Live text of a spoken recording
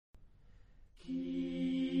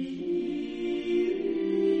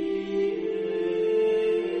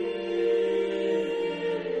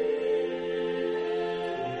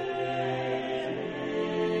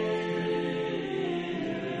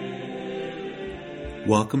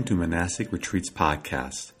Welcome to Monastic Retreats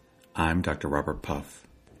Podcast. I'm Dr. Robert Puff.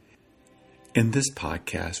 In this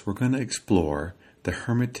podcast, we're going to explore the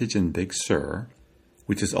Hermitage in Big Sur,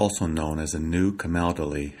 which is also known as the New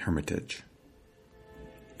Camaldoli Hermitage.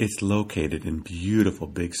 It's located in beautiful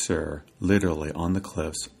Big Sur, literally on the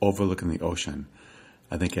cliffs overlooking the ocean.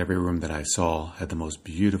 I think every room that I saw had the most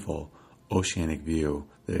beautiful oceanic view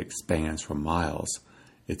that expands for miles.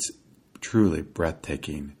 It's truly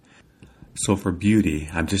breathtaking. So for beauty,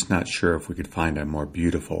 I'm just not sure if we could find a more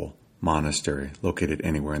beautiful monastery located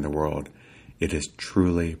anywhere in the world. It is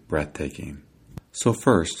truly breathtaking. So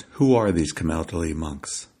first, who are these Camaldoli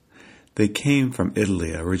monks? They came from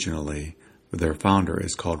Italy originally. Their founder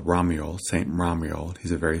is called Romeo, Saint Romeo.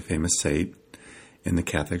 He's a very famous saint in the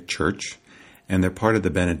Catholic Church, and they're part of the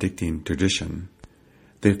Benedictine tradition.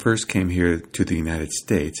 They first came here to the United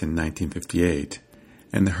States in 1958.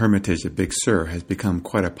 And the Hermitage at Big Sur has become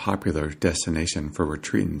quite a popular destination for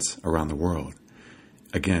retreatants around the world.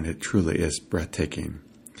 Again, it truly is breathtaking.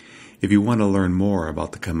 If you want to learn more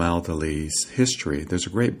about the Camaldoli's history, there's a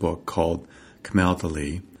great book called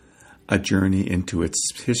Camaldoli, A Journey into Its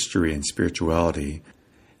History and Spirituality.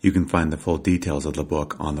 You can find the full details of the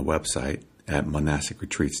book on the website at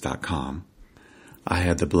monasticretreats.com. I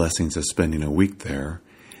had the blessings of spending a week there,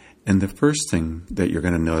 and the first thing that you're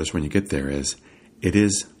going to notice when you get there is it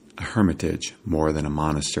is a hermitage more than a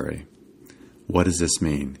monastery. What does this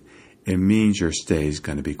mean? It means your stay is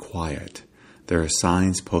going to be quiet. There are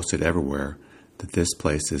signs posted everywhere that this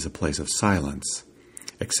place is a place of silence,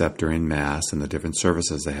 except during Mass and the different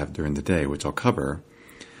services they have during the day, which I'll cover.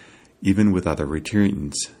 Even with other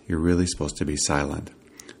retreatants, you're really supposed to be silent.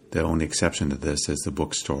 The only exception to this is the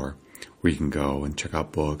bookstore, where you can go and check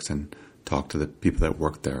out books and talk to the people that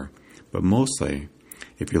work there. But mostly,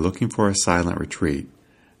 if you're looking for a silent retreat,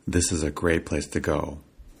 this is a great place to go.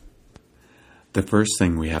 The first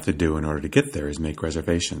thing we have to do in order to get there is make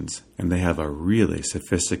reservations, and they have a really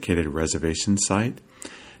sophisticated reservation site.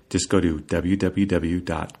 Just go to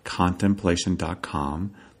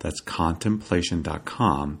www.contemplation.com, that's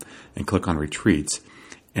contemplation.com, and click on retreats,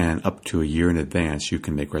 and up to a year in advance you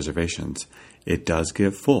can make reservations. It does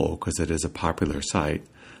get full because it is a popular site,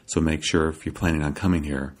 so make sure if you're planning on coming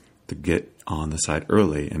here to get on the site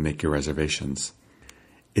early and make your reservations.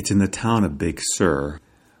 It's in the town of Big Sur,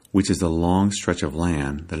 which is a long stretch of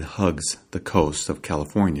land that hugs the coast of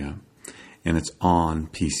California, and it's on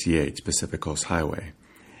PCH, Pacific Coast Highway.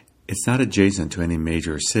 It's not adjacent to any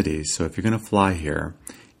major cities, so if you're going to fly here,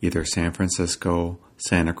 either San Francisco,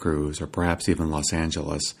 Santa Cruz, or perhaps even Los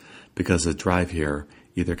Angeles, because the drive here,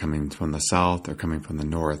 either coming from the south or coming from the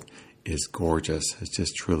north, is gorgeous. It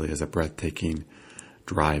just truly is a breathtaking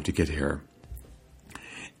drive to get here.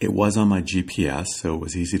 It was on my GPS, so it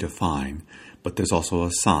was easy to find, but there's also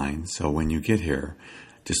a sign, so when you get here,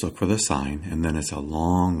 just look for the sign, and then it's a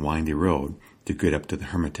long, windy road to get up to the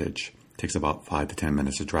Hermitage. It takes about 5 to 10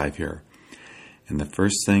 minutes to drive here. And the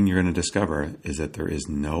first thing you're going to discover is that there is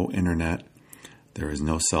no internet, there is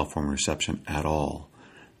no cell phone reception at all.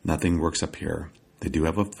 Nothing works up here. They do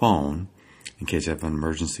have a phone in case you have an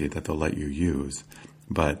emergency that they'll let you use,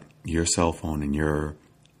 but your cell phone and your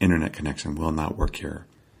internet connection will not work here.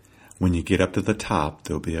 When you get up to the top,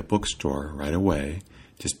 there'll be a bookstore right away.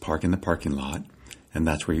 Just park in the parking lot, and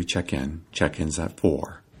that's where you check in. Check-in's at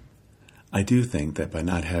 4. I do think that by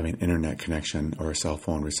not having internet connection or a cell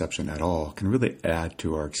phone reception at all can really add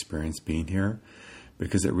to our experience being here,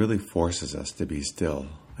 because it really forces us to be still.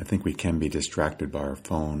 I think we can be distracted by our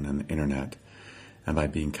phone and the internet, and by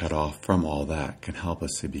being cut off from all that can help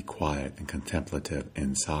us to be quiet and contemplative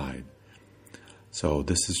inside. So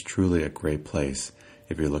this is truly a great place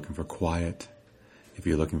if you're looking for quiet, if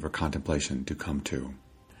you're looking for contemplation to come to.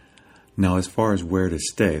 Now, as far as where to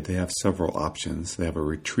stay, they have several options. They have a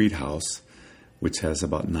retreat house, which has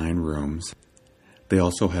about 9 rooms. They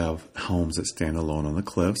also have homes that stand alone on the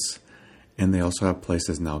cliffs, and they also have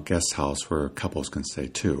places now, guest house, where couples can stay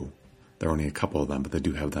too. There are only a couple of them, but they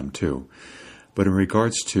do have them too. But in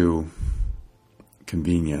regards to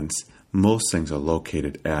convenience, most things are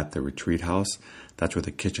located at the retreat house. That's where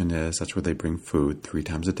the kitchen is. That's where they bring food 3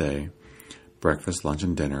 times a day. Breakfast, lunch,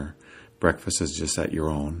 and dinner. Breakfast is just at your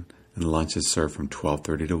own, and lunch is served from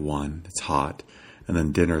 12:30 to 1. It's hot. And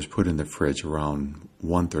then dinner is put in the fridge around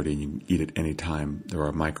 1:30, and you can eat it any time. There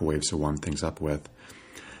are microwaves to warm things up with.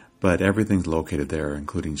 But everything's located there,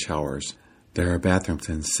 including showers. There are bathrooms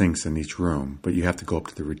and sinks in each room, but you have to go up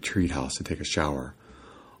to the retreat house to take a shower.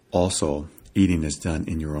 Also, eating is done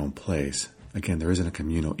in your own place. Again, there isn't a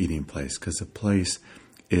communal eating place because the place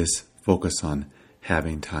is focused on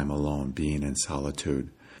having time alone, being in solitude.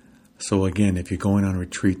 So again, if you're going on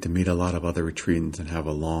retreat to meet a lot of other retreatants and have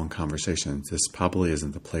a long conversations, this probably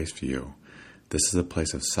isn't the place for you. This is a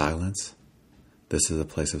place of silence. This is a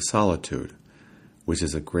place of solitude, which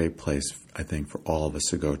is a great place, I think, for all of us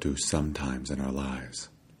to go to sometimes in our lives.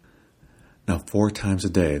 Now, 4 times a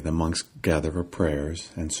day, the monks gather for prayers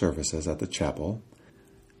and services at the chapel.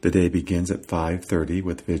 The day begins at 5:30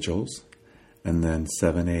 with vigils, and then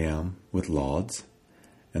 7 a.m. with lauds,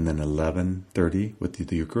 and then 11:30 with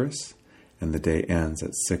the Eucharist, and the day ends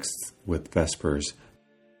at 6 with Vespers.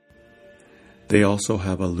 They also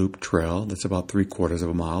have a loop trail that's about 3/4 of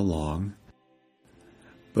a mile long.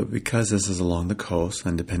 But because this is along the coast,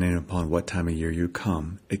 and depending upon what time of year you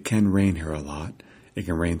come, it can rain here a lot. It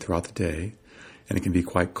can rain throughout the day, and it can be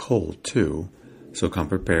quite cold too, so come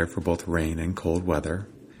prepared for both rain and cold weather.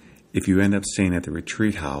 If you end up staying at the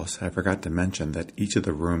retreat house, I forgot to mention that each of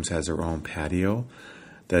the rooms has their own patio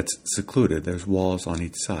that's secluded. There's walls on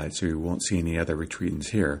each side, so you won't see any other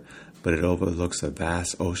retreatants here, but it overlooks a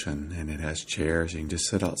vast ocean, and it has chairs. You can just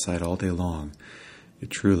sit outside all day long. It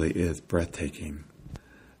truly is breathtaking.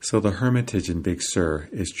 So the Hermitage in Big Sur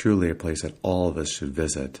is truly a place that all of us should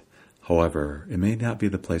visit. However, it may not be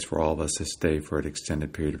the place for all of us to stay for an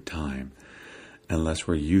extended period of time, unless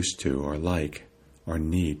we're used to or like or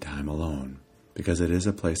need time alone, because it is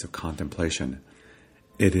a place of contemplation.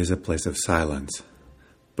 It is a place of silence,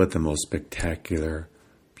 but the most spectacular,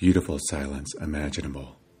 beautiful silence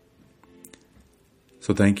imaginable.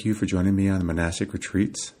 So thank you for joining me on Monastic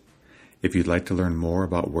Retreats. If you'd like to learn more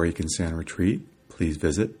about where you can stay on retreat, please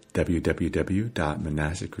visit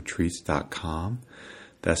www.monasticretreats.com.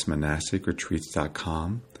 That's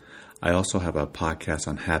monasticretreats.com. I also have a podcast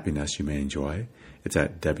on happiness you may enjoy. It's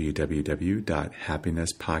at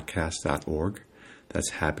www.happinesspodcast.org.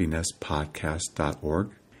 That's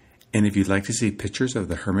happinesspodcast.org. And if you'd like to see pictures of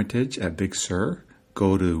the Hermitage at Big Sur,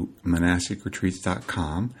 go to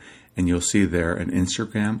monasticretreats.com and you'll see there an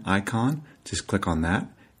Instagram icon. Just click on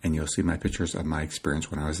that and you'll see my pictures of my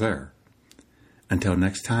experience when I was there. Until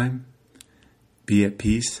next time, be at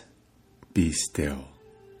peace, be still.